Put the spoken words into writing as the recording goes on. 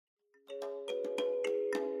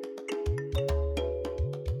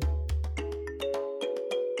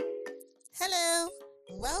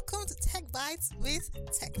Welcome to Techbytes with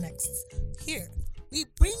TechNext. Here, we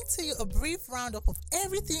bring to you a brief roundup of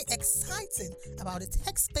everything exciting about the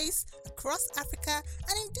tech space across Africa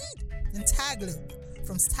and indeed the entire globe.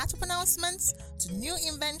 From startup announcements to new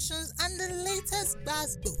inventions and the latest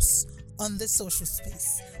buzz on the social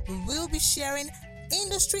space. We will be sharing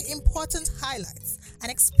industry important highlights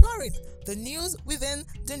and exploring the news within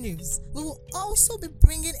the news. We will also be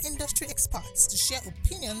bringing industry experts to share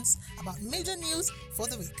opinions about major news for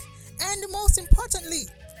the week. And most importantly,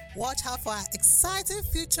 watch out for our exciting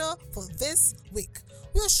future for this week.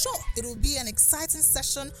 We are sure it will be an exciting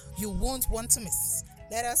session you won't want to miss.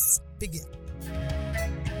 Let us begin.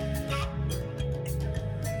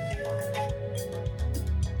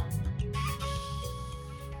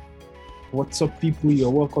 What's up, people? You're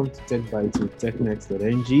welcome to Techbytes with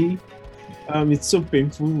technext.ng. It's so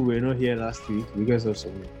painful we were not here last week because of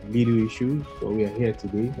some little issues, but we are here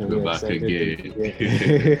today and we're back excited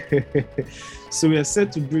again. So we are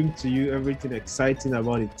set to bring to you everything exciting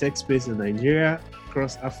about the tech space in Nigeria,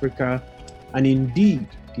 across Africa, and indeed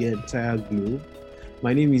the entire globe.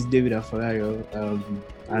 My name is David Afolayo.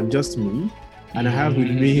 I'm just me, and I have with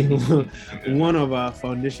me one of our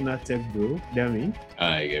foundational tech bro, Dami.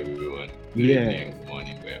 Hi everyone. Good evening, good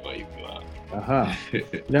morning, wherever you are.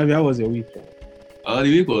 Dami, how was your weekend? The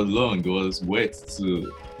week was long. It was wet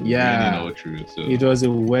too. Yeah. Raining all through. So It was a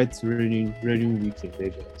wet, raining week in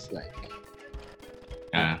Lagos.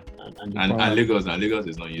 and Lagos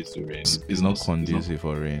is not used to rain. It's not conducive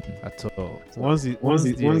for rain at all. Once the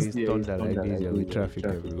day is thunder like this, there will be traffic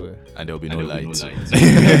everywhere, and there will be no lights.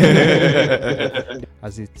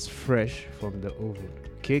 as it's fresh from the oven.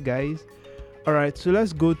 Okay, guys. All right, so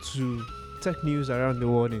let's go to tech news around the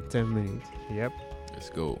world in 10 minutes. Yep. Let's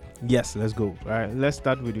go. Yes, let's go. All right, let's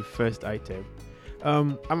start with the first item.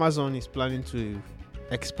 Amazon is planning to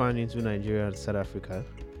expand into Nigeria and South Africa.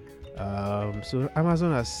 So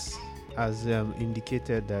Amazon has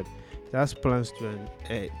indicated that it has plans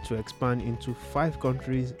to expand into 5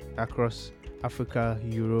 countries across Africa,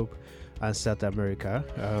 Europe, and South America.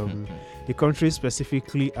 The countries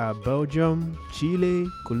specifically are Belgium, Chile,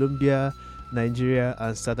 Colombia, Nigeria,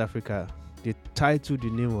 and South Africa. They titled the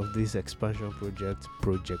name of this expansion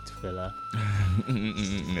Project Fella.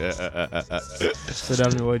 So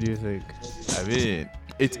Dami, what do you think? I mean,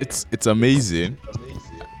 it's amazing.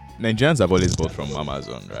 Nigerians have always bought from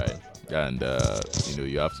Amazon, right? And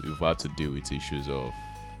you've had to deal with issues of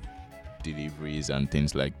deliveries and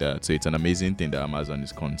things like that. So it's an amazing thing that Amazon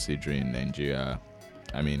is considering Nigeria.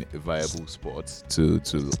 I mean, a viable spot to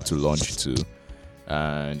launch to.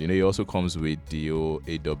 And it also comes with the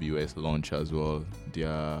AWS launch as well,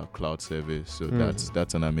 their cloud service. So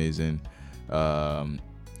that's an amazing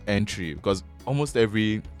entry, because almost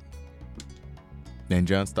every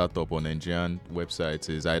Nigerian startup or Nigerian website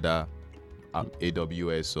is either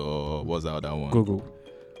AWS or what's the other one? Google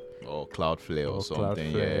or Cloudflare or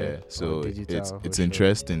something. Cloudflare, yeah. So it's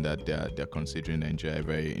interesting that they're considering Nigeria a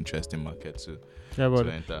very interesting market too. Yeah, but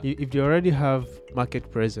if they already have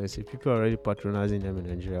market presence, if people are already patronizing them in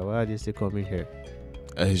Nigeria, why are they still coming here?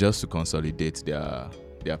 It's just to consolidate their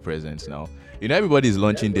presence now. Everybody is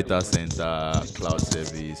launching data center, cloud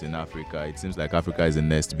service in Africa. It seems like Africa is the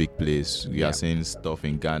next big place. We are seeing stuff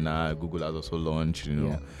in Ghana. Google has also launched,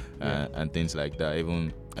 and things like that.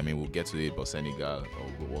 Even, we'll get to it, but Senegal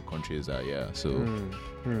or what countries are here. So,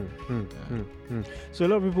 So a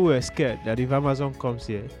lot of people were scared that if Amazon comes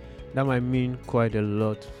here, that might mean quite a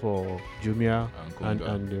lot for Jumia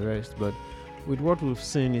and the rest. But with what we've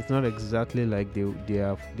seen, it's not exactly like they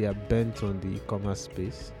are bent on the e-commerce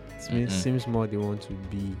space. It seems more they want to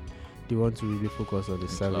really focus on the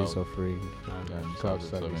service offering and cloud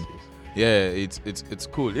services. Yeah, it's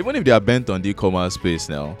cool. Even if they are bent on the e-commerce space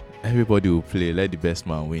now, everybody will play. Let the best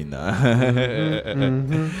man win. Let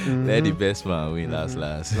the best man win last.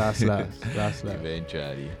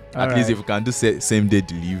 Eventually. At least if we can do same day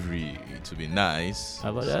delivery, it will be nice.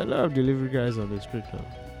 But there are a lot of delivery guys on the street now.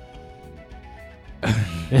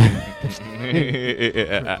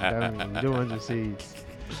 You don't want to say it.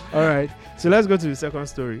 Alright, so let's go to the second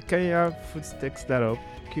story. Kenya food tech startup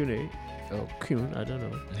Kune, I don't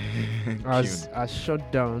know, has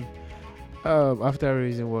shut down after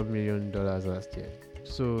raising $1 million last year.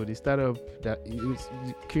 So the startup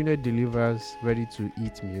Kune delivers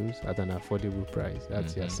ready-to-eat meals at an affordable price.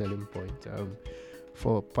 That's their selling point.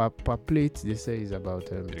 For per plate, they say is about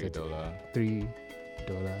 $3.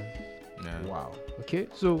 Yeah. Wow. Okay,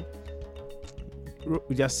 so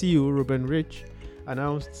their CEO Ruben Rich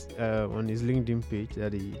announced on his LinkedIn page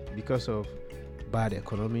that because of bad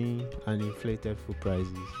economy and inflated food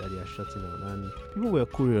prices, that they are shutting down. And people were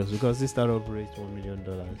curious because this startup raised $1 million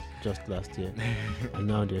just last year, and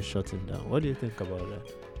now they're shutting down. What do you think about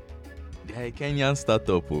that? They're a Kenyan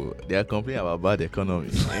startup. Oh. They are complaining about bad economy.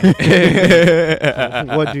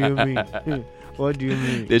 What do you mean? What do you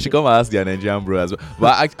mean? They should come and ask their Nigerian bro as well.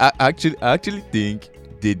 But I actually think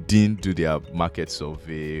they didn't do their market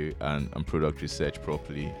survey and product research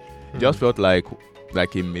properly. It just felt like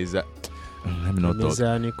a mesa. Let me not talk.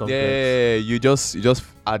 Yeah, you just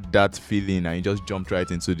had that feeling and you just jumped right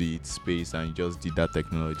into the space and you just did that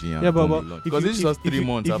technology. And but because this was 3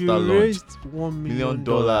 months after launch. $1 million.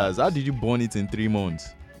 How did you burn it in 3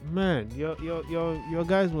 months? Man, your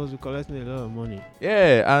guys must be collecting a lot of money.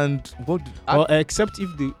 Yeah, and what? Except if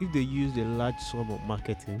they use a large sum of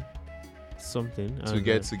marketing, something to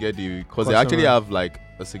get the, because they actually have like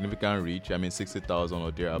a significant reach. I mean, 60,000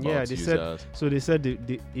 or thereabouts. Yeah, they users. said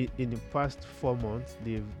they in the past 4 months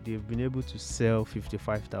they've been able to sell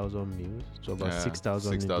 55,000 meals to about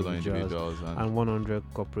 6,000 individuals and 100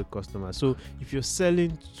 corporate customers. So if you're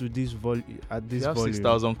selling to this volume at this volume,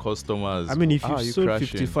 6,000 customers. I mean, if you sold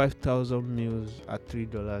 55,000 meals at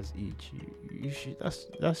 $3 each, you should,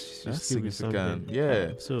 that's significant.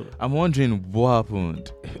 Yeah. So I'm wondering what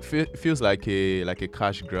happened. It feels like a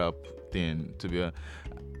cash grab thing, to be honest.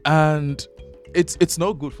 And it's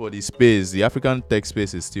not good for the space. The African tech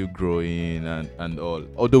space is still growing and all.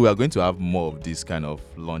 Although we are going to have more of this kind of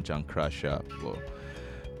launch and crash app. But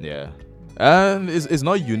yeah. And it's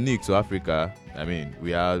not unique to Africa. I mean, we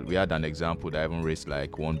had an example that even raised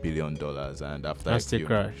like $1 billion and after still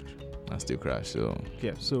crashed. So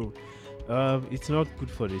yeah, so it's not good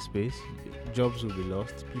for the space. Jobs will be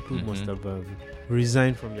lost. People must have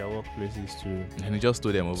resigned from their workplaces to. And he just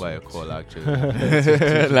told them over a call, actually.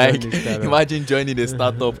 Like, imagine joining a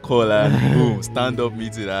startup call and boom, stand-up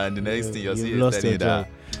meeting, and the next thing you're seeing is telling that.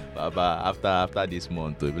 But after this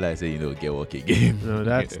month, it'll be like say, get work again. No,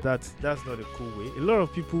 that's not a cool way. A lot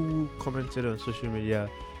of people who commented on social media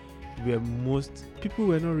people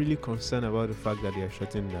were not really concerned about the fact that they are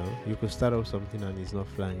shutting down. You could start off something and it's not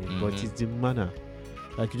flying, but it's the manner.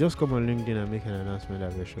 Like, you just come on LinkedIn and make an announcement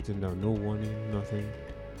that we're shutting down. No warning, nothing.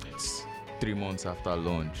 It's 3 months after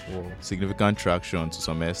launch. Whoa. Significant traction to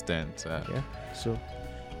some extent. Yeah, so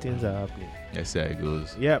things are happening. Let's see how it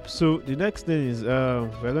goes. Yep, so the next thing is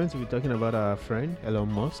we're going to be talking about our friend,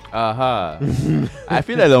 Elon Musk. I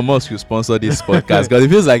feel Elon Musk will sponsor this podcast because it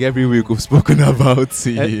feels like every week we've spoken about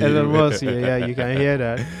it. Elon Musk, yeah, you can hear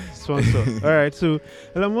that. Sponsor. All right, so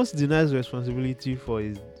Elon Musk denies responsibility for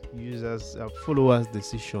his users followers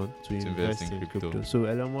decision to invest in crypto. So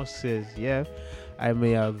Elon Musk says, yeah, I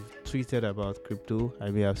may have tweeted about crypto, I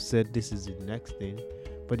may have said this is the next thing,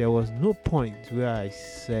 but there was no point where I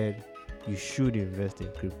said you should invest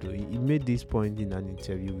in crypto. He made this point in an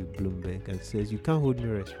interview with Bloomberg and says you can't hold me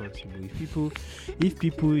responsible. If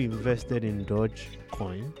people invested in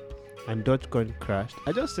Dogecoin and Dogecoin crashed,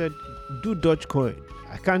 I just said do Dogecoin.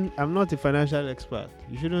 I'm not a financial expert.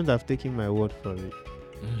 You shouldn't have taken my word for it.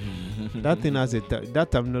 That thing has that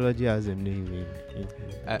terminology has a name.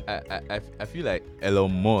 I feel like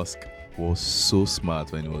Elon Musk was so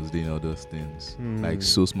smart when he was doing all those things. Like,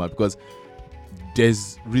 so smart, because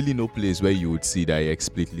there's really no place where you would see that he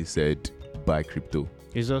explicitly said buy crypto.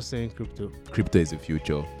 He's just saying crypto is the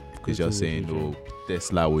future. He's just saying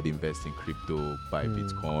Tesla would invest in crypto, buy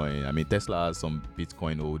Bitcoin. I mean, Tesla has some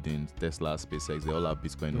Bitcoin holdings. Tesla, SpaceX, they all have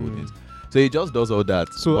Bitcoin holdings. So he just does all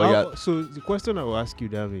that. So the question I will ask you,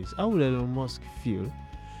 Dav, is how would Elon Musk feel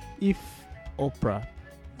if Oprah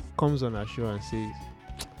comes on her show and says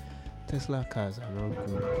Tesla cars are not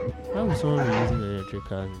good? Why would someone be using electric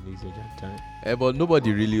cars in this age of time? But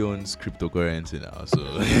nobody really owns cryptocurrency now, so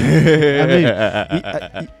I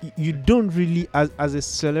mean, you don't really, as a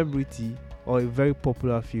celebrity or a very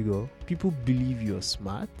popular figure, people believe you're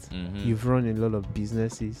smart. You've run a lot of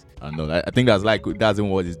businesses. I know. I think that's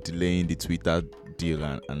what is delaying the Twitter deal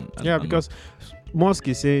and because Musk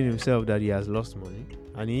is saying himself that he has lost money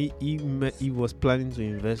and he was planning to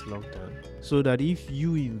invest long term, so that if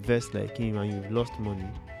you invest like him and you've lost money,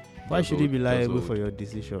 why should he be liable for your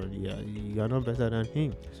decision? Yeah, you are not better than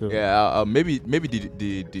him. So maybe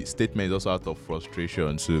the statement is also out of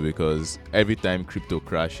frustration too, because every time crypto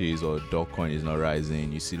crashes or Dogecoin is not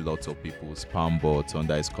rising, you see lots of people spam bots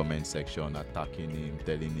under his comment section attacking him,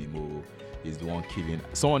 telling him, oh, he's the one killing.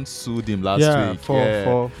 Someone sued him last week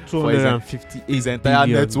for 258 his entire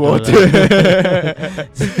net worth.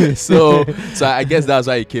 so I guess that's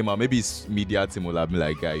why he came out. Maybe his media team will have been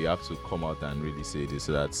like, "Guy, you have to come out and really say this,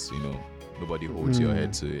 so that's nobody holds your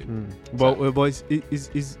head to it. But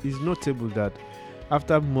it's notable that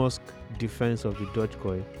after Musk defense of the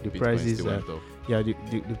Dogecoin, the Bitcoin prices still went up.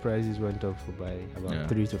 the prices went up by about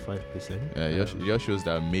 3 to 5%. Yeah, it just shows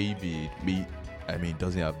that maybe it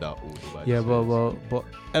doesn't have that old. Yeah, but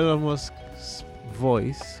Elon Musk's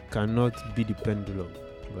voice cannot be the pendulum,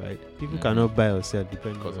 right? People cannot buy or sell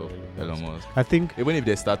depending because on of Elon Elon Musk. I think Even if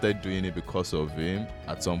they started doing it because of him,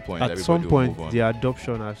 at some point, at everybody some will point move on. the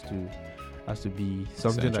adoption has to be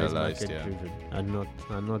something that is Centralized, market yeah. driven and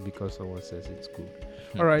not because someone says it's cool.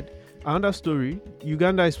 All right, another story.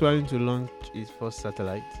 Uganda is planning to launch its first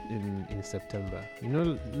satellite in September. You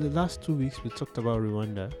know, the last 2 weeks we talked about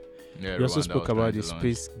Rwanda. Yeah, We also Rwanda spoke was about trying the to launch.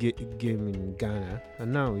 space game in Ghana,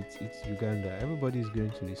 and now it's Uganda. Everybody is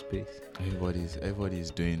going to the space.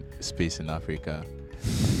 Everybody's doing space in Africa,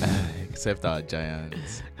 except our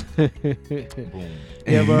giants. Boom.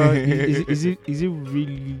 Yeah, but is it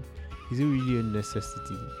really a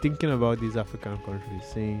necessity? Thinking about these African countries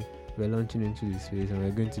saying we're launching into the space and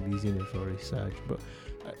we're going to be using it for research, but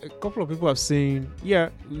a couple of people are saying, yeah,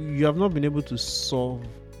 you have not been able to solve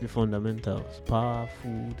the fundamentals, power,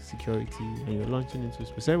 food, security, and you're launching into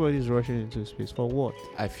space. Everybody's rushing into space for what?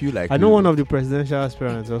 I feel like I know one of the presidential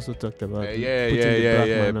aspirants also talked about putting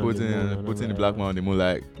the black man on the moon.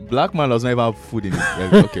 Like, black man does not even have food in it.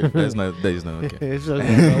 Like, okay, that is not okay. It's just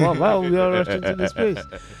like, wow, we are rushing into the space.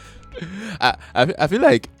 I feel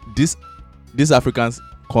like these African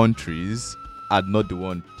countries are not the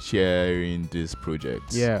one sharing this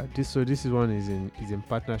project. Yeah, this one is in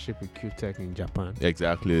partnership with QTech in Japan.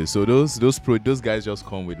 Exactly. So those guys just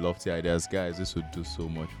come with lofty ideas. Guys, this would do so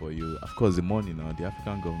much for you. Of course, the money now. The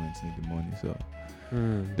African governments need the money, so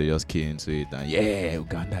they just key into it. And yeah,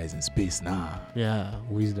 Uganda is in space now. Yeah,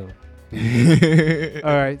 wisdom.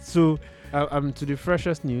 All right, so to the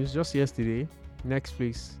freshest news. Just yesterday,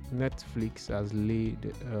 Netflix has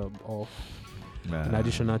laid off an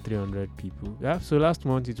additional 300 people. Yeah, so last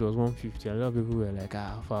month it was 150. A lot of people were like,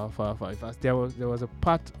 far. In fact, there was a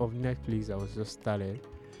part of Netflix that was just started,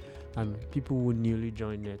 and people who newly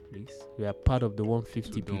joined Netflix were part of the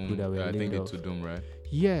 150 people that were laid off. I think it's Tudum, right?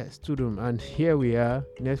 Yes, Tudum. And here we are.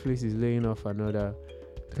 Netflix is laying off another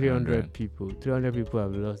 300 people. 300 people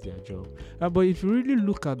have lost their job. But if you really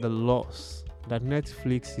look at the loss that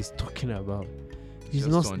Netflix is talking about, it's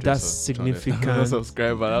not that significant.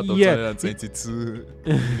 Subscriber out of 222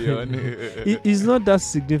 million. It's not that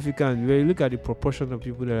significant when you look at the proportion of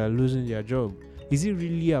people that are losing their job. Is it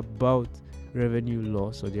really about revenue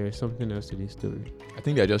loss, or there is something else to this story? I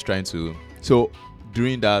think they're just trying to. So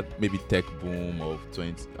during that maybe tech boom of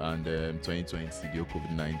 2020, the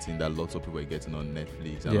COVID-19, that lots of people were getting on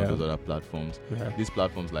Netflix and all those other platforms. Yeah. These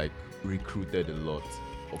platforms like recruited a lot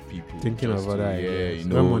of people thinking about that.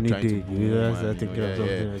 Trying to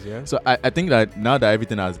boom. So I think that now that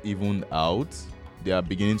everything has evened out, they are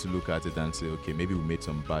beginning to look at it and say, okay, maybe we made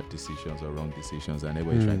some bad decisions or wrong decisions, and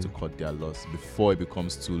everybody's trying to cut their loss before it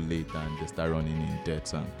becomes too late and they start running in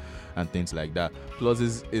debts and things like that. Plus,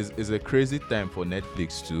 is a crazy time for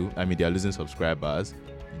Netflix too. I mean, they are losing subscribers.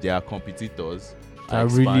 Their competitors are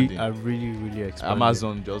really expanding.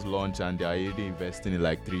 Amazon just launched and they are already investing in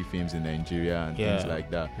like 3 films in Nigeria and things like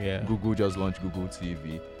that. Yeah. Google just launched Google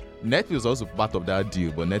TV. Netflix was also part of that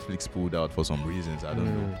deal, but Netflix pulled out for some reasons. I don't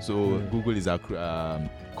know. So Google is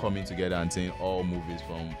coming together and saying all movies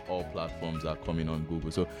from all platforms are coming on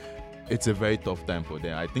Google. So it's a very tough time for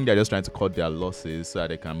them. I think they're just trying to cut their losses so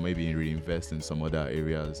that they can maybe reinvest in some other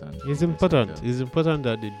areas. And it's important. It's important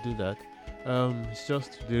that they do that. It's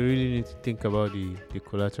just they really need to think about the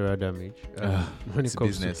collateral damage when it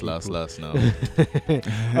comes business to last now.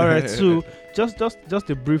 All right, so just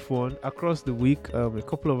a brief one. Across the week, a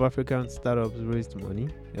couple of African startups raised money.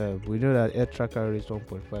 We know that Air Tracker raised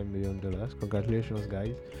 $1.5 million. Congratulations,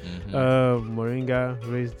 guys. Moringa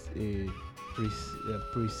raised a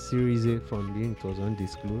pre-series A funding. It was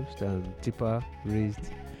undisclosed. Tipa raised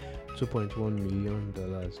 $2.1 million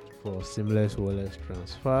for seamless wallet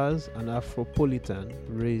transfers, and Afropolitan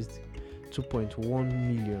raised $2.1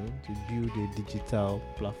 million to build a digital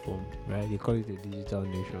platform, right? They call it a digital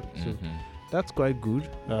nation. So that's quite good.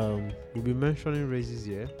 We'll be mentioning raises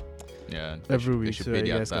here every week, so you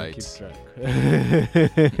guys can keep track.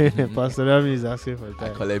 Pastor Rami is asking for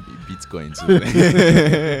time. I call it Bitcoin too.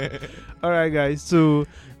 All right, guys. So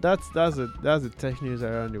that's the tech news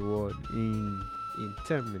around the world in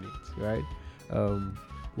 10 minutes, right?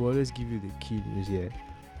 We always give you the key news here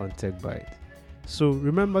on Techbytes. So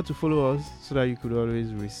remember to follow us so that you could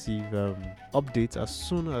always receive updates as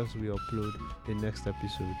soon as we upload the next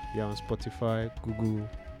episode. We are on Spotify, Google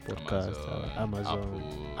Podcast, Amazon,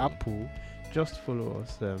 Apple, just follow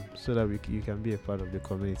us so that you can be a part of the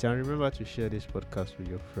community. And remember to share this podcast with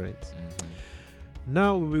your friends.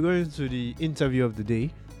 Now we'll be going to the interview of the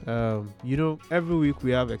day. Every week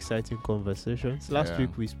we have exciting conversations. Last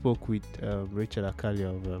week we spoke with Rachel Akali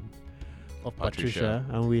of Patricia,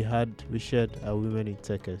 and we shared our women in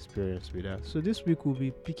tech experience with her. So this week we'll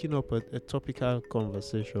be picking up a topical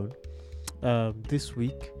conversation. This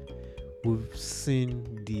week we've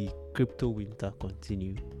seen the crypto winter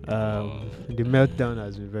continue. The meltdown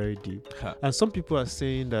has been very deep, and some people are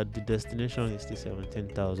saying that the destination is still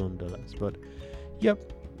 $17,000. But yep,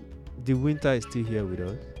 the winter is still here with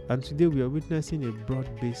us, and today we are witnessing a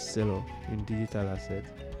broad-based sell-off in digital assets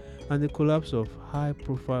and the collapse of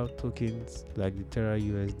high-profile tokens like the Terra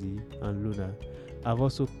USD and Luna have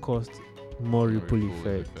also caused more ripple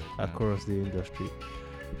effect across the industry,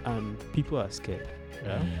 and people are scared.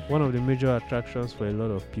 One of the major attractions for a lot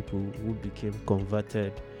of people who became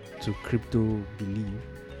converted to crypto belief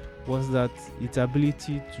was that its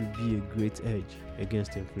ability to be a great edge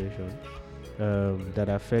against inflation that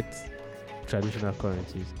affects traditional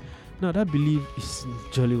currencies. Now that belief is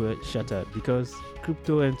jolly well shattered because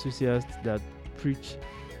crypto enthusiasts that preach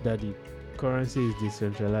that the currency is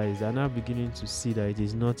decentralized are now beginning to see that it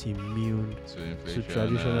is not immune to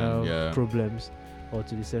traditional problems or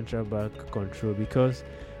to the central bank control, because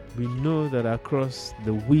we know that across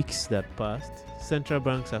the weeks that passed, central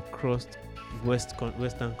banks across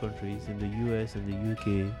Western countries in the US and the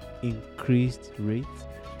UK increased rates,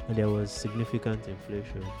 and there was significant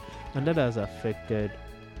inflation, and that has affected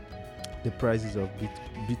the prices of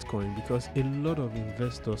Bitcoin, because a lot of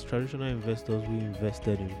investors, traditional investors who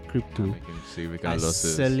invested in crypto, are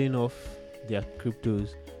selling off their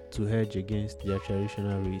cryptos to hedge against their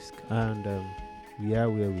traditional risk, and we are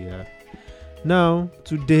where we are now.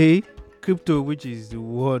 Today, crypto, which is the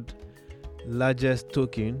world's largest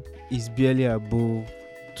token, is barely above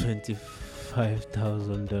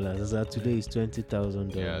 $25,000. As of today, it's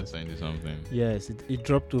 $20,000. Yeah, 20 something. Yes, it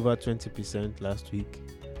dropped over 20% last week,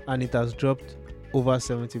 and it has dropped over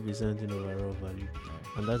 70% in overall value,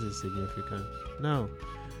 and that is significant. Now,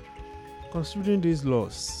 considering this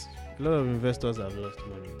loss, a lot of investors have lost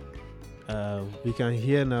money. We can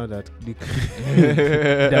hear now that damn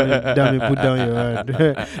it, put down your hand.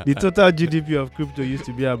 The total GDP of crypto used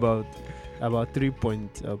to be about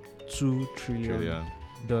 $3.2 trillion.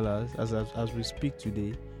 As we speak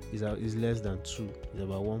today, is less than 2. It's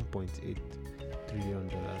about $1.8 trillion.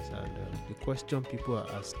 And the question people are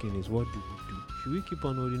asking is, what do we do? Should we keep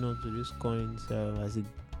on holding on to these coins as it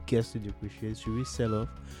gets to depreciate? Should we sell off?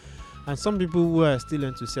 And some people who are still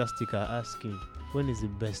enthusiastic are asking, when is the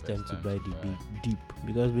best time to buy the big dip?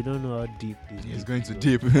 Because we don't know how deep this is going to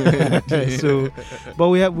dip. So, but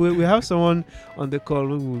we have someone on the call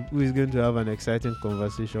who is going to have an exciting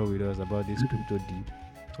conversation with us about this crypto dip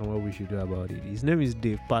and what we should do about it. His name is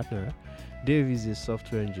Dave Partner. Dave is a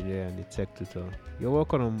software engineer and a tech tutor. You're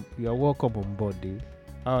welcome on board, Dave.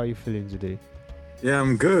 How are you feeling today? Yeah,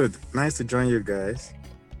 I'm good. Nice to join you guys.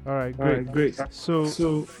 All right, great. So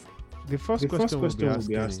the first question we'll be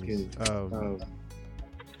asking is,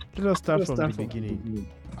 let us start from the beginning.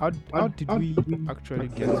 How did we actually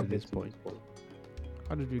get to this point?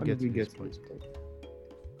 How did we get to this point?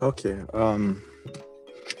 Okay.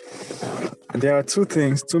 There are two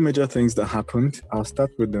major things that happened. I'll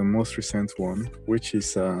start with the most recent one, which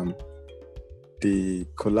is the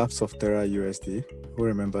collapse of Terra USD. Who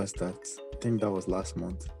remembers that? I think that was last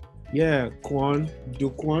month. Yeah, Do Kwon,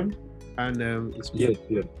 and it's clear.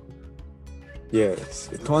 Yes,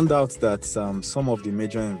 it turned out that some of the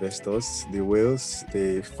major investors, the whales,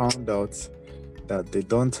 they found out that they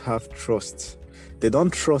don't have trust. They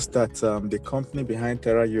don't trust that the company behind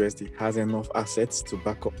Terra USD has enough assets to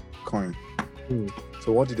back up coin.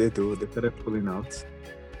 So what did they do? They started pulling out.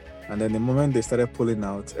 And then the moment they started pulling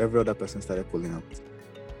out, every other person started pulling out.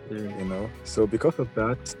 So because of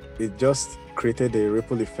that, it just created a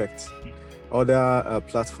ripple effect. Other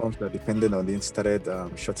platforms that depended on it started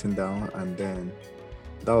shutting down, and then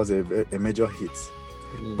that was a major hit.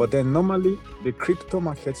 But then normally the crypto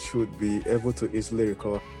market should be able to easily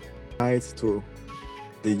recover tied to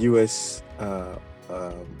the US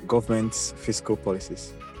government's fiscal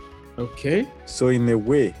policies. Okay. So in a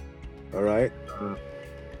way, all right.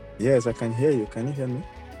 Yes, I can hear you. Can you hear me?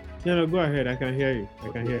 No, go ahead. I can hear you.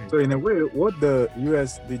 So in a way, what the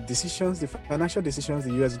financial decisions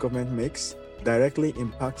the US government makes directly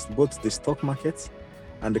impacts both the stock market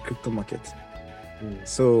and the crypto market.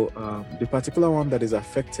 So the particular one that is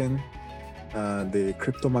affecting the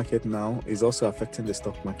crypto market now is also affecting the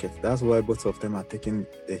stock market. That's why both of them are taking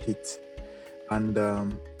a hit. And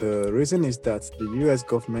the reason is that the US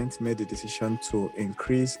government made the decision to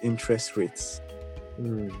increase interest rates.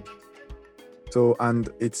 So, and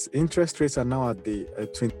its interest rates are now at the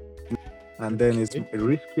 20, and then it's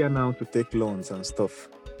riskier now to take loans and stuff.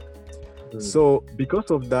 So, because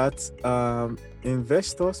of that,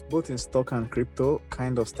 investors, both in stock and crypto,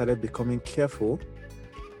 kind of started becoming careful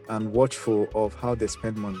and watchful of how they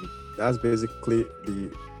spend money. That's basically the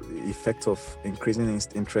effect of increasing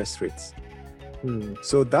interest rates.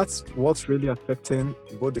 So that's what's really affecting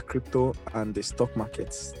both the crypto and the stock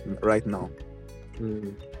markets right now.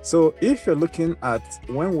 So if you're looking at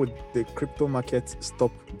when would the crypto market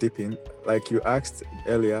stop dipping, like you asked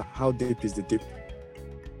earlier, how deep is the dip?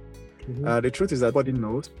 The truth is that nobody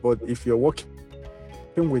knows, but if you're working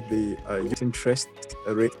with the interest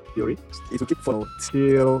rate theory, it will keep for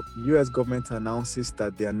till US government announces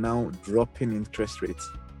that they are now dropping interest rates.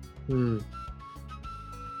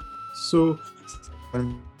 So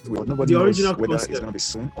nobody the knows original whether it's concept, going to be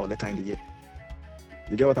soon or later in the year.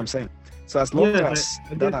 You get what I'm saying? So as long as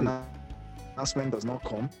I that get it. announcement does not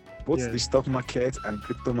come, both Yeah. the stock market and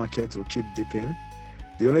crypto market will keep dipping.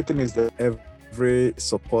 The only thing is that every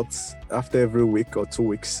support, after every week or 2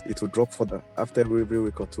 weeks, it will drop further. After every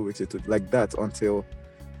week or 2 weeks, it will like that until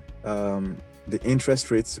the interest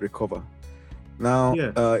rates recover. Now,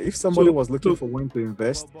 if somebody was looking for when to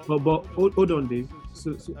invest, but hold on, Dave.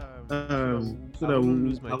 So that I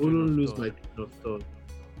wouldn't lose my train of thought.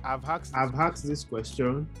 I've asked this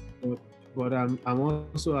question, but I'm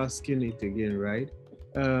also asking it again, right?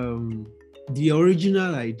 The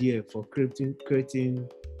original idea for creating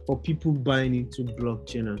for people buying into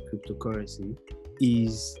blockchain and cryptocurrency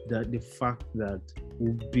is that the fact that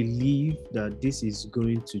we believe that this is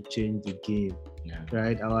going to change the game.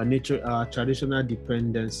 Right, our traditional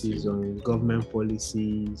dependencies on government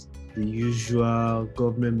policies, the usual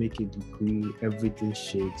government make a decree, everything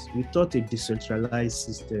shakes. We thought a decentralized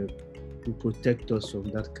system would protect us from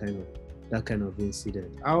that kind of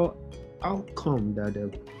incident. How come that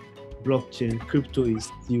the blockchain crypto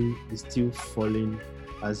is still falling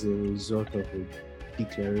as a result of a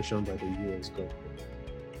declaration by the US government?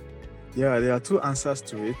 Yeah, there are two answers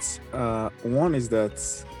to it. One is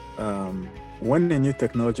that when a new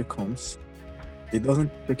technology comes, it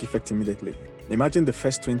doesn't take effect immediately. Imagine the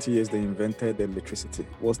first 20 years they invented electricity.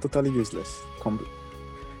 It was totally useless.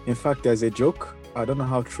 In fact, there's a joke, I don't know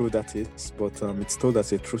how true that is, but it's told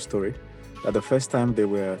as a true story, that the first time they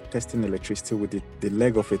were testing electricity with the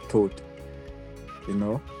leg of a toad,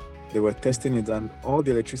 they were testing it, and all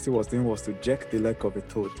the electricity was doing was to jerk the leg of a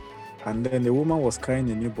toad. And then the woman was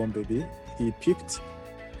carrying a newborn baby. He peeped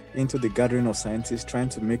into the gathering of scientists trying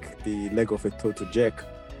to make the leg of a toad to jerk.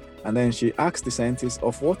 And then she asked the scientists,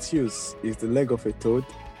 of what use is the leg of a toad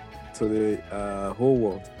to the whole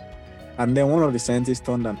world? And then one of the scientists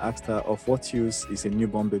turned and asked her, of what use is a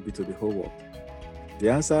newborn baby to the whole world? The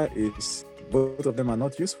answer is both of them are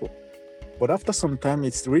not useful. But after some time,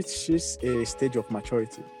 it reaches a stage of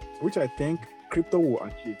maturity, which I think crypto will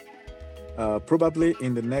achieve, probably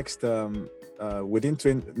in the next,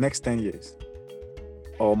 next 10 years.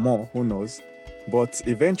 Or more, who knows? But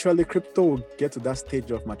eventually, crypto will get to that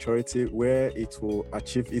stage of maturity where it will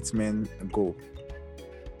achieve its main goal.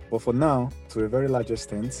 But for now, to a very large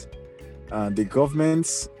extent, the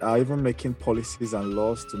governments are even making policies and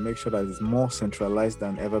laws to make sure that it's more centralized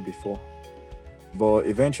than ever before. But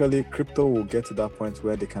eventually, crypto will get to that point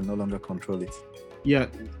where they can no longer control it. Yeah,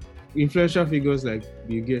 influential figures like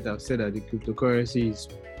Bill Gates have said that the cryptocurrency is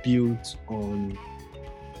built on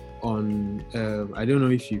I don't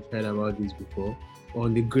know if you've heard about this before,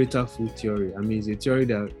 on the greater food theory. I mean, it's a theory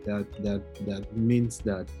that means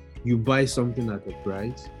that you buy something at a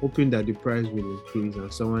price, hoping that the price will increase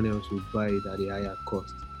and someone else will buy it at a higher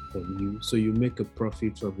cost than you. So you make a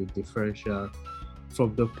profit from the differential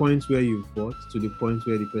from the point where you've bought to the point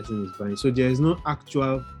where the person is buying. So there is no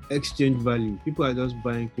actual exchange value. People are just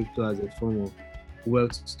buying crypto as a form of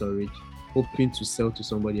wealth storage, hoping to sell to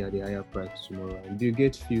somebody at a higher price tomorrow. And you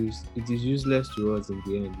get feels it is useless to us in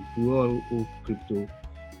the end. We all owe crypto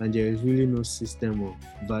and there is really no system of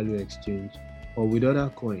value exchange. Or with other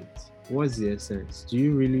coins, what's the essence? Do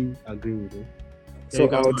you really agree with it? So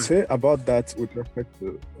I would say about that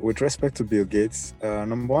with respect to Bill Gates,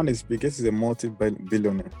 number one is Bill Gates is a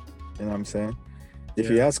multi-billionaire. You know what I'm saying? If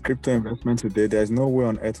he has crypto investment today, there's no way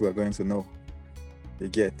on earth we're going to know. You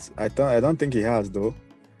get? I don't think he has though.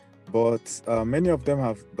 But many of them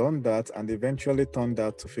have done that and eventually turned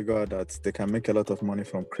out to figure out that they can make a lot of money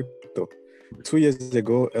from crypto. 2 years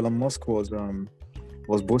ago, Elon Musk was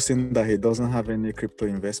boasting that he doesn't have any crypto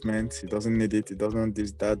investment. He doesn't need it. He doesn't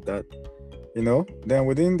this, that. Then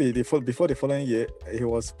within before the following year, he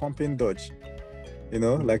was pumping Dodge,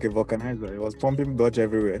 like a vulcanizer. He was pumping Dodge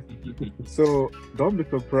everywhere. So don't be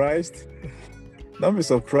surprised. Don't be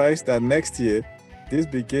surprised that next year, this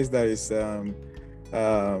big case that is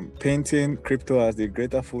painting crypto as the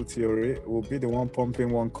greater fool theory will be the one pumping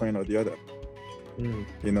one coin or the other.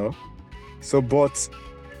 So, but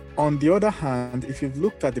on the other hand, if you've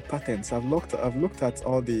looked at the patents, I've looked at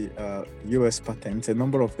all the US patents, a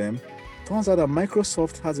number of them. Turns out that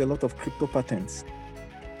Microsoft has a lot of crypto patents.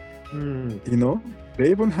 They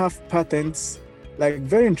even have patents, like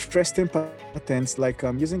very interesting patents, like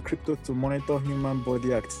using crypto to monitor human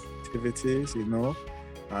body activities,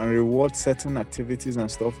 and reward certain activities and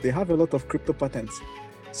stuff. They have a lot of crypto patents.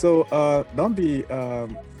 So don't be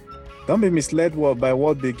misled by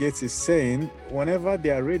what Bill Gates is saying. Whenever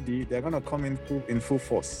they are ready, they're gonna come in full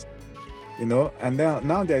force, And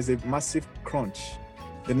now there is a massive crunch.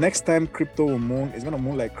 The next time crypto will moon, it's gonna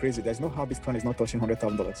moon like crazy. There's no how Bitcoin is not touching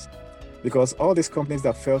 $100,000, because all these companies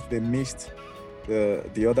that felt they missed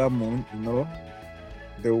the other moon,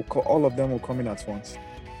 they will all of them will come in at once.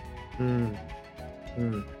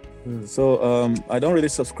 So I don't really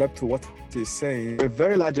subscribe to what he's saying. To a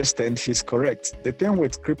very large extent, he's correct. The thing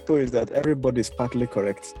with crypto is that everybody is partly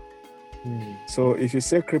correct. So if you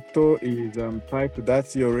say crypto is tied to that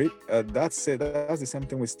theory, that's the same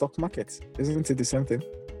thing with stock market, isn't it? The same thing.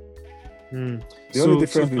 The only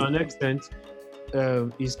difference to an extent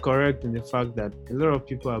is correct in the fact that a lot of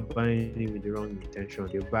people are buying it with the wrong intention.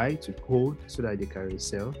 They buy to hold so that they can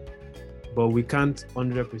resell, but we can't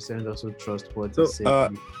 100% also trust what they say.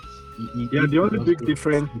 The only big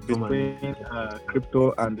difference between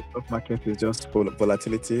crypto and the stock market is just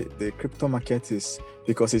volatility. The crypto market is,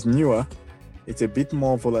 because it's newer, it's a bit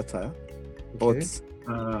more volatile. Okay.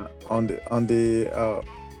 But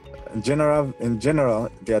in general,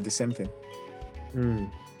 they are the same thing.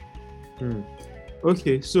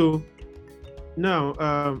 Okay, so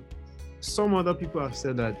now some other people have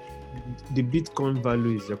said that the Bitcoin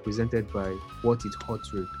value is represented by what it ought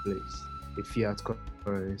to replace, a fiat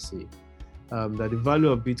currency. That the value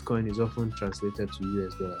of Bitcoin is often translated to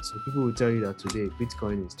US dollars. So people will tell you that today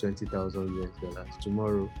Bitcoin is $20,000 US.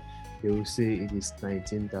 Tomorrow they will say it is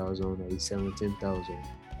 19,000 or it's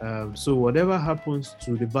 17,000. So whatever happens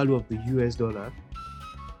to the value of the US dollar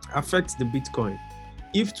affects the Bitcoin.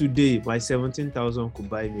 If today my 17,000 could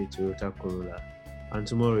buy me a Toyota Corolla, and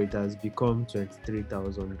tomorrow it has become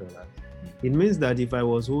 $23,000, it means that if I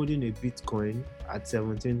was holding a Bitcoin at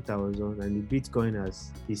 17,000 and the Bitcoin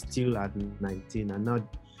is still at 19, and now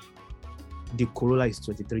the Corolla is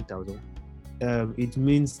 23,000, it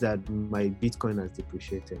means that my Bitcoin has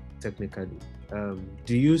depreciated technically.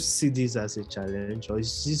 Do you see this as a challenge, or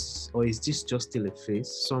is this just still a phase?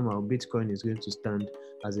 Somehow Bitcoin is going to stand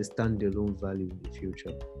as a standalone value in the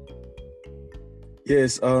future.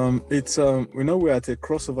 Yes, it's we're at a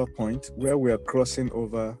crossover point where we are crossing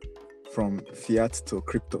over from fiat to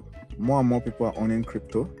crypto. More and more people are owning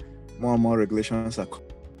crypto. More and more regulations are.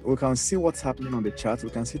 We can see what's happening on the chart.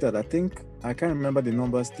 We can see that I can't remember the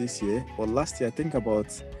numbers this year, but last year I think about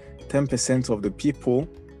 10% of the people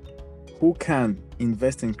who can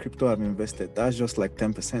invest in crypto have invested. That's just like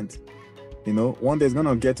 10%. One day it's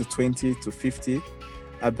gonna get to 20 to 50.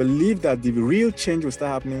 I believe that the real change will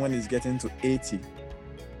start happening when it's getting to 80.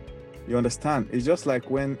 You understand? It's just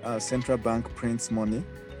like when a central bank prints money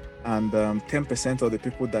and 10% of the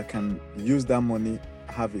people that can use that money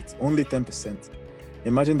have it. Only 10%.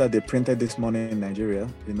 Imagine that they printed this money in Nigeria,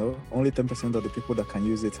 only 10% of the people that can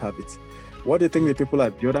use it have it. What do you think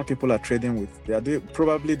the other people are trading with? They are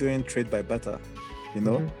probably doing trade by barter,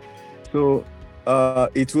 So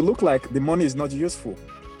it will look like the money is not useful.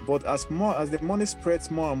 But as the money spreads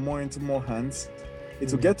more and more into more hands,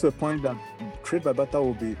 it will get to a point that trade by barter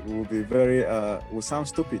will be very will sound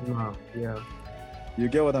stupid. Yeah. You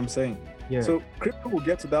get what I'm saying? Yeah. So crypto will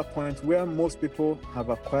get to that point where most people have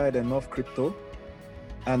acquired enough crypto,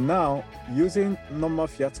 and now using normal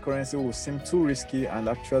fiat currency will seem too risky and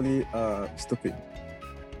actually stupid.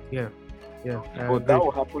 Yeah. But that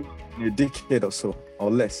will happen in a decade or so, or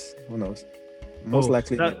less. Who knows? Most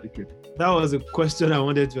likely in a decade. That was a question I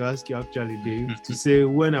wanted to ask you actually, Dave, to say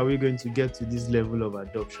when are we going to get to this level of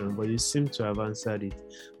adoption? But you seem to have answered it.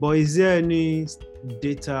 But is there any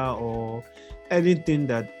data or anything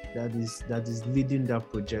that is leading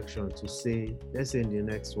that projection to say, let's say in the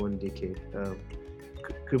next 1 decade,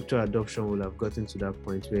 crypto adoption will have gotten to that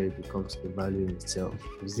point where it becomes a value in itself?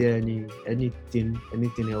 Is there anything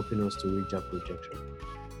helping us to reach that projection?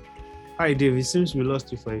 Hi, Dave. It seems we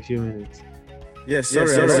lost you for a few minutes. Yes, sorry.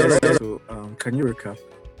 So, can you recap?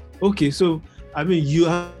 Okay, so you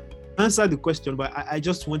have answer the question, but I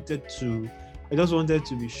just wanted to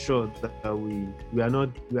be sure that we are not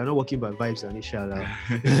working by vibes and inshallah.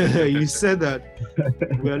 You said that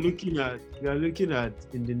we are looking at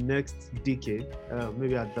in the next decade,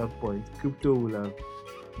 maybe at that point,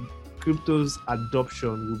 crypto's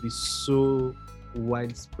adoption will be so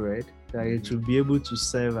widespread that it will be able to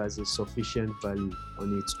serve as a sufficient value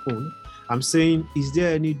on its own. I'm saying, is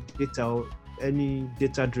there any data or any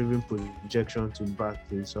data-driven projection to back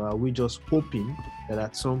this, or are we just hoping that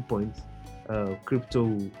at some point crypto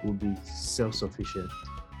will be self-sufficient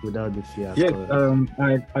without the fiat?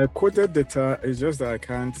 I quoted data. It's just that I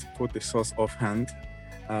can't put the source offhand.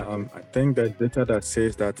 I think there's data that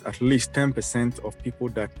says that at least 10% of people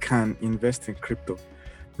that can invest in crypto,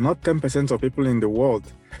 not 10% of people in the world,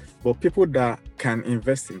 but people that can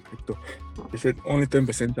invest in crypto. They said only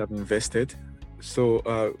 10% have invested.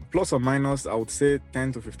 So plus or minus, I would say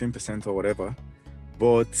 10 to 15% or whatever.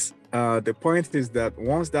 But the point is that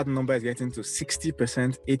once that number is getting to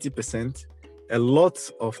 60%, 80%, a lot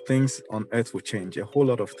of things on earth will change, a whole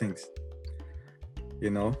lot of things,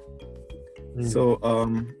 you know? So,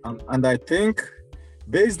 and I think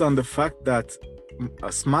based on the fact that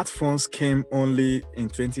smartphones came only in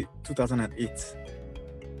 2008,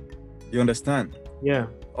 you understand? Yeah.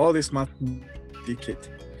 All this smartphone decade.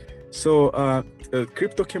 So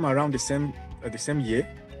crypto came around the same year.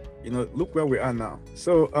 You know, look where we are now.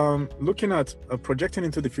 So looking at projecting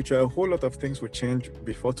into the future, a whole lot of things will change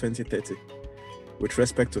before 2030 with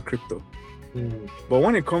respect to crypto. But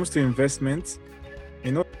when it comes to investment,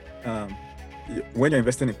 you know, when you're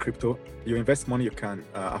investing in crypto, you invest money you can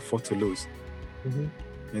afford to lose.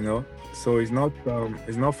 You know, so it's not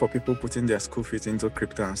for people putting their school fees into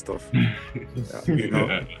crypto and stuff. You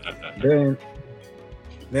know,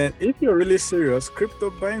 then if you're really serious,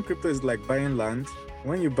 buying crypto is like buying land.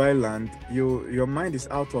 When you buy land, your mind is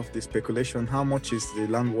out of the speculation. How much is the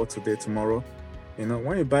land worth today, tomorrow? You know,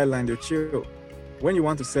 when you buy land, you chill. When you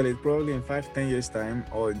want to sell it, probably in 5-10 years time,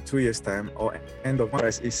 or in 2 years time, or end of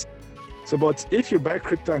price is. So, but if you buy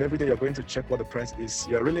crypto and every day you're going to check what the price is,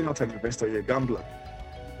 you're really not an investor, you're a gambler.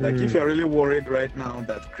 Like if you're really worried right now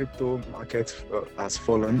that crypto market has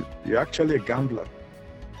fallen, you're actually a gambler.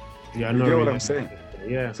 You get what I'm saying?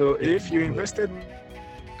 Yeah. So if you invested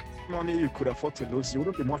money you could afford to lose, you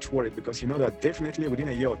wouldn't be much worried because you know that definitely within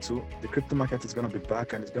a year or two, the crypto market is going to be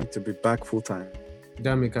back and it's going to be back full time.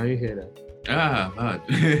 Dami, can you hear that? Bad.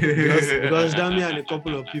 because Dami and a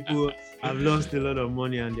couple of people have lost a lot of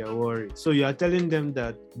money and they're worried. So you are telling them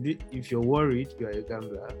that if you're worried, you are a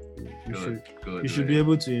gambler. You should be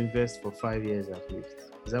able to invest for 5 years at least.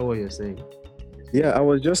 Is that what you're saying? Yeah, I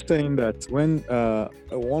was just saying that when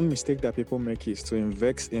one mistake that people make is to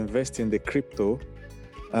invest in the crypto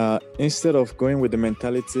instead of going with the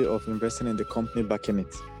mentality of investing in the company backing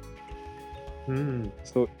it.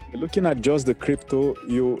 So looking at just the crypto,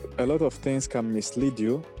 a lot of things can mislead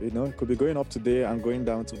you. You know, it could be going up today and going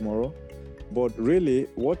down tomorrow. But really,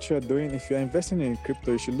 what you're doing, if you're investing in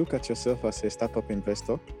crypto, you should look at yourself as a startup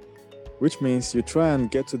investor, which means you try and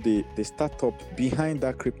get to the startup behind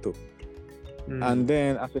that crypto. And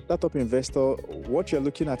then as a startup investor, what you're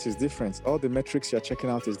looking at is different. All the metrics you're checking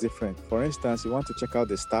out is different. For instance, you want to check out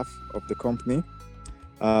the staff of the company.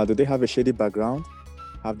 Do they have a shady background?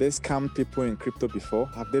 Have they scammed people in crypto before?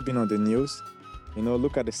 Have they been on the news? You know,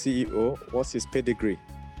 look at the CEO. What's his pedigree?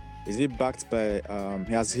 Is he backed by,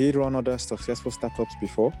 has he run other successful startups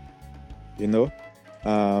before? You know,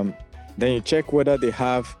 then you check whether they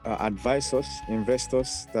have advisors,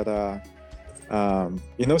 investors that are,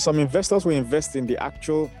 you know, some investors will invest in the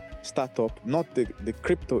actual startup, not the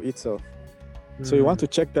crypto itself. So you want to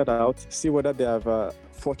check that out, see whether they have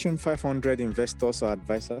Fortune 500 investors or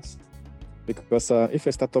advisors. Because if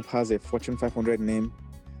a startup has a Fortune 500 name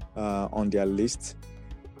on their list,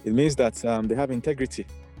 it means that they have integrity,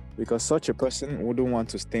 because such a person wouldn't want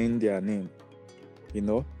to stain their name, you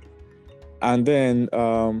know. And then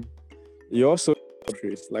you also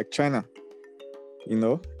countries like China, you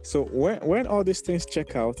know. So when all these things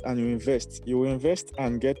check out and you will invest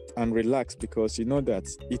and get and relax, because you know that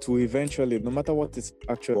it will eventually, no matter what it's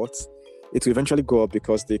actually worth, it will eventually go up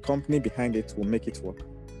because the company behind it will make it work.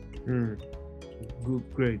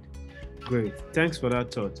 Good, great. Thanks for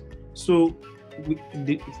that thought. So,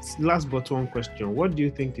 the last but one question: what do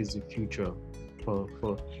you think is the future for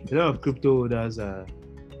a lot of crypto holders? They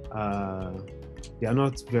are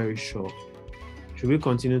not very sure. Should we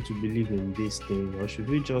continue to believe in this thing, or should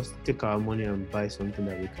we just take our money and buy something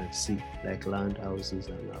that we can see, like land, houses,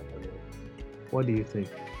 and that? What do you think?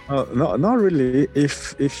 No, not really.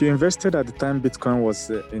 If you invested at the time Bitcoin was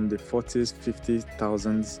in the 40s,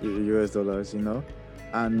 $50,000 US, you know,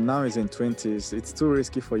 and now is in 20s, it's too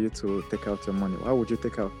risky for you to take out your money. Why would you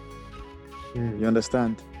take out? You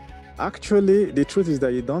understand? Actually, the truth is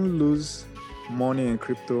that you don't lose money in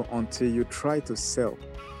crypto until you try to sell.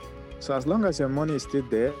 So as long as your money is still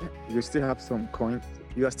there, you still have some coin,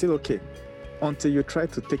 you are still okay. Until you try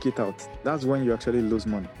to take it out, that's when you actually lose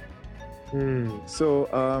money. So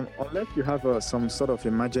unless you have some sort of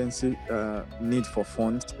emergency need for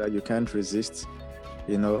funds that you can't resist,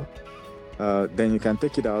 then you can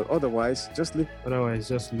take it out. Otherwise, just leave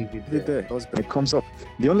it there. It comes up.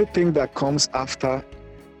 The only thing that comes after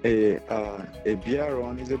a bear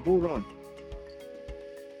run is a bull run.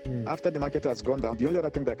 After the market has gone down, the only other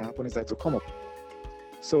thing that can happen is that it will come up.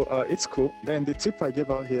 So it's cool. Then the tip I gave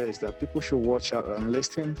out here is that people should watch out and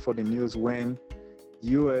listen for the news when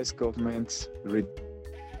U.S. government.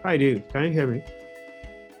 Hi, Dave. Can you hear me?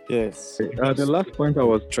 Yes. The last point I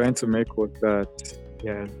was trying to make was that,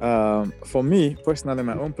 for me personally,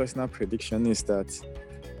 my own personal prediction is that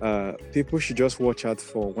people should just watch out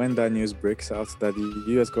for when that news breaks out that the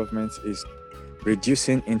U.S. government is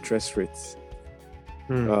reducing interest rates.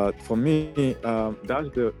 For me,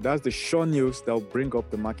 that's the sure news that will bring up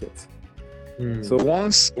the market. So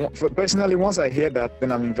once I hear that,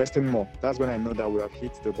 then I'm investing more. That's when I know that we have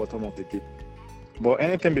hit the bottom of the dip. But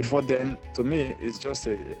anything before then, to me, is just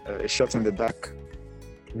a shot in the dark.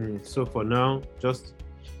 So for now, just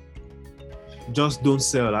don't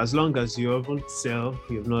sell. As long as you haven't sell,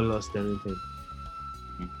 you've not lost anything.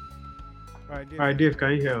 All right, Dave,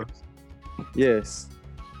 can you hear us? Yes.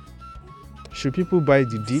 Should people buy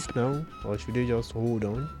the dip now, or should they just hold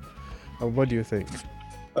on? What do you think?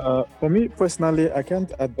 For me personally, I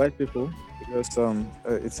can't advise people because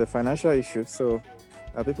it's a financial issue. So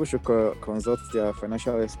people should consult their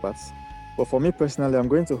financial experts. But for me personally, I'm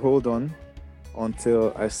going to hold on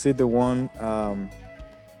until I see the one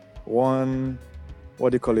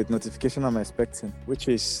notification I'm expecting, which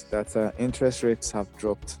is that interest rates have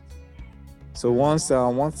dropped. So once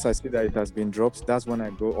I see that it has been dropped, that's when I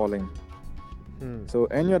go all in. So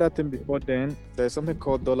any other thing before then, there's something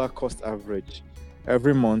called dollar cost average.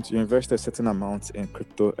 Every month you invest a certain amount in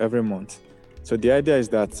crypto every month. So the idea is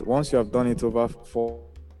that once you have done it over 4,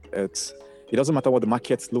 it doesn't matter what the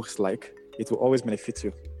market looks like, it will always benefit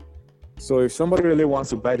you. So if somebody really wants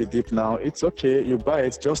to buy the dip now, it's okay, you buy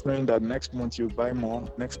it, just knowing that next month you buy more,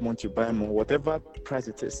 whatever price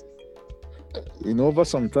it is. Over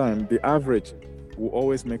some time, the average will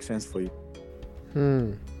always make sense for you.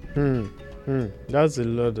 That's a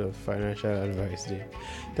lot of financial advice there.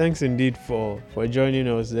 Thanks indeed for joining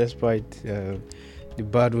us despite the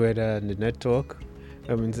bad weather and the network.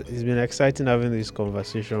 It's been exciting having this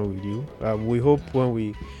conversation with you. We hope when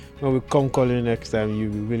we come calling next time,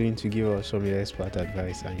 you'll be willing to give us some of your expert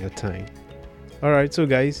advice and your time. All right, so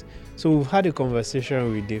guys, we've had a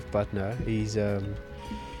conversation with Dave Partner. He's a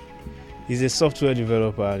software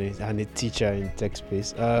developer and a teacher in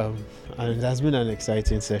Techbytes. And it has been an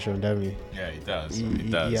exciting session, Dami. Yeah, it does.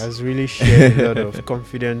 He has really shared a lot of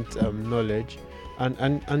confident knowledge.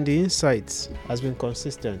 And the insights has been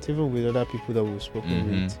consistent, even with other people that we've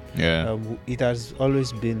spoken with. Yeah. It has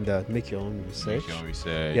always been that make your own research.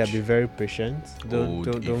 Yeah, be very patient. Don't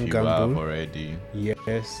gamble. Already.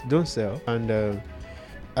 Yes, don't sell. And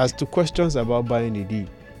as to questions about buying the deal,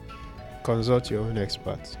 consult your own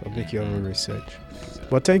experts or make your own research.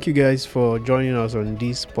 But thank you guys for joining us on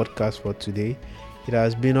this podcast for today. It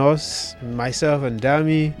has been us, myself and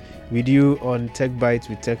Dami, with you on Techbytes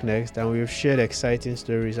with TechNext, and we've shared exciting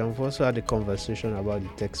stories and we've also had a conversation about the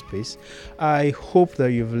tech space. I hope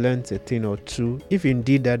that you've learned a thing or two. If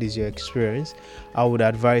indeed that is your experience, I would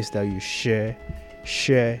advise that you share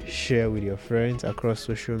with your friends across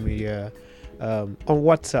social media, on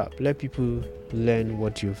WhatsApp. Let people learn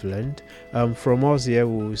what you've learned. From us here,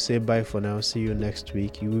 we will say bye for now. See you next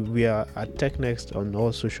week. We are at TechNext on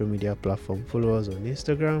all social media platforms. Follow us on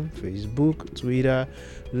Instagram, Facebook, Twitter,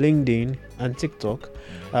 LinkedIn, and TikTok.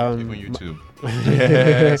 Even YouTube.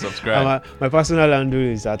 Yeah, subscribe. My personal handle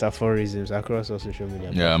is at Aphorisms across all social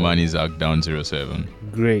media. Yeah, mine is Down07.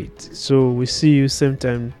 Great. So we see you same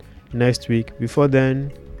time next week. Before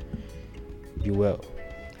then, be well.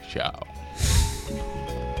 Ciao.